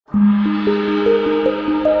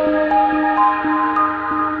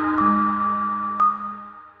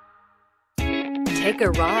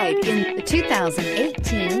Take a ride in the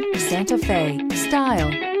 2018 Santa Fe.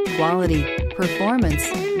 Style, quality, performance,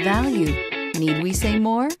 value. Need we say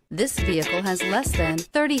more? This vehicle has less than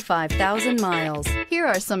 35,000 miles. Here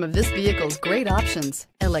are some of this vehicle's great options: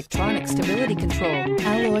 electronic stability control,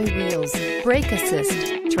 alloy wheels, brake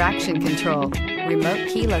assist, traction control, remote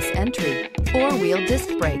keyless entry, four-wheel disc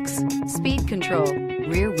brakes, speed control,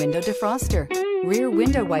 rear window defroster, rear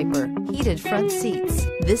window wiper, heated front seats.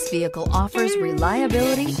 This vehicle offers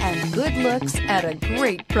reliability and good looks at a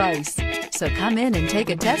great price. So come in and take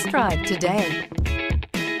a test drive today.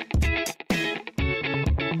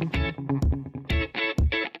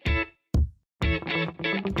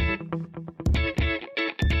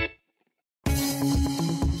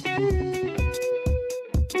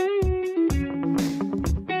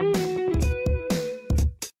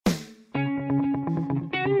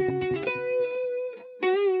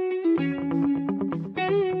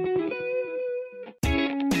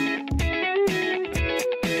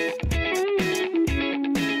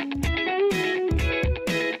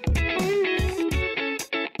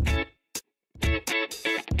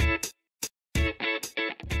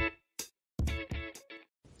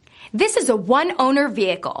 This is a one-owner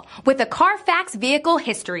vehicle with a Carfax Vehicle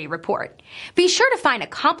History Report. Be sure to find a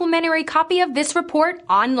complimentary copy of this report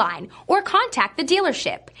online or contact the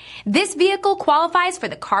dealership. This vehicle qualifies for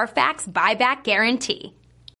the Carfax Buyback Guarantee.